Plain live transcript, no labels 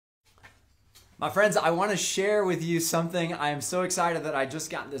My friends, I want to share with you something. I am so excited that I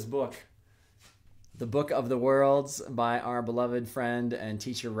just got this book. The Book of the Worlds by our beloved friend and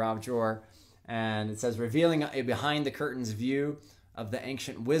teacher Rav Dror. And it says, revealing a behind the curtains view of the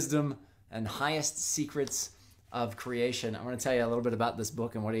ancient wisdom and highest secrets of creation. I want to tell you a little bit about this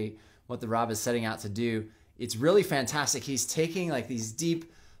book and what the Rav is setting out to do. It's really fantastic. He's taking like these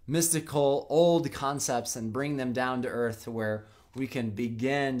deep, mystical, old concepts and bringing them down to earth to where we can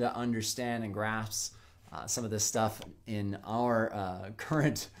begin to understand and grasp some of this stuff in our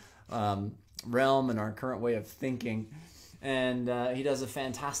current realm and our current way of thinking. And he does a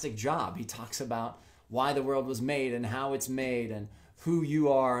fantastic job. He talks about why the world was made and how it's made and who you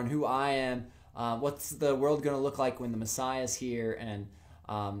are and who I am. What's the world going to look like when the Messiah is here, and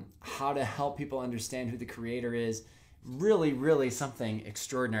how to help people understand who the Creator is. Really, really something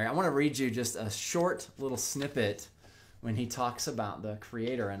extraordinary. I want to read you just a short little snippet when he talks about the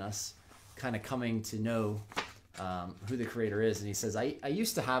Creator and us kind of coming to know who the Creator is. And he says, I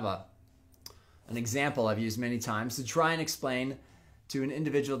used to have an example I've used many times to try and explain to an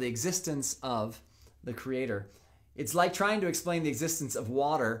individual the existence of the Creator. It's like trying to explain the existence of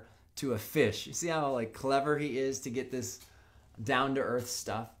water to a fish. You see how like clever he is to get this down-to-earth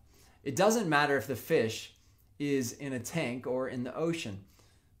stuff? It doesn't matter if the fish is in a tank or in the ocean.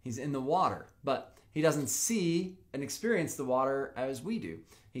 He's in the water, but he doesn't see and experience the water as we do.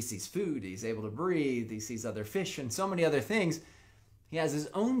 He sees food, he's able to breathe, he sees other fish and so many other things. He has his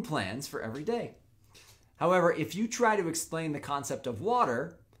own plans for every day. However, if you try to explain the concept of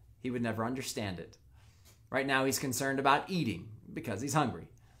water, he would never understand it. Right now he's concerned about eating because he's hungry.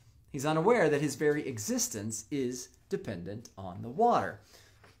 He's unaware that his very existence is dependent on the water.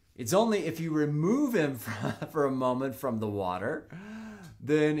 It's only if you remove him for a moment from the water,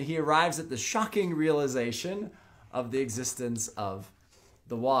 then he arrives at the shocking realization of the existence of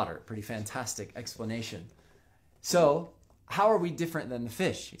the water. Pretty fantastic explanation. So, how are we different than the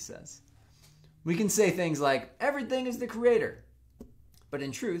fish, he says? We can say things like, everything is the Creator. But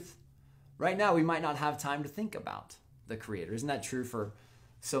in truth, right now we might not have time to think about the Creator. Isn't that true for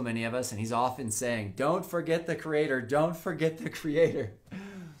so many of us? And he's often saying, don't forget the Creator, don't forget the Creator.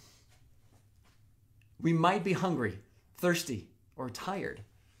 We might be hungry, thirsty, or tired.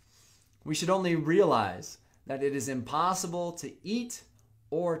 We should only realize that it is impossible to eat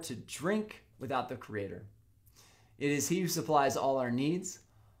or to drink without the Creator. It is He who supplies all our needs.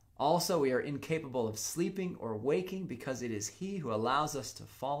 Also, we are incapable of sleeping or waking because it is He who allows us to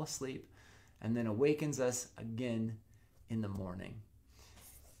fall asleep and then awakens us again in the morning.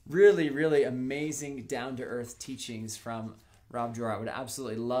 Really, really amazing down-to-earth teachings from Rav Dror. I would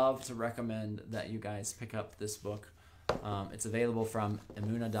absolutely love to recommend that you guys pick up this book. It's available from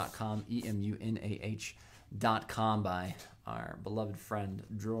emunah.com, emunah.com by our beloved friend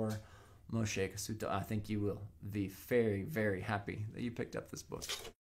Dror Moshe Kasuto. I think you will be very, very happy that you picked up this book.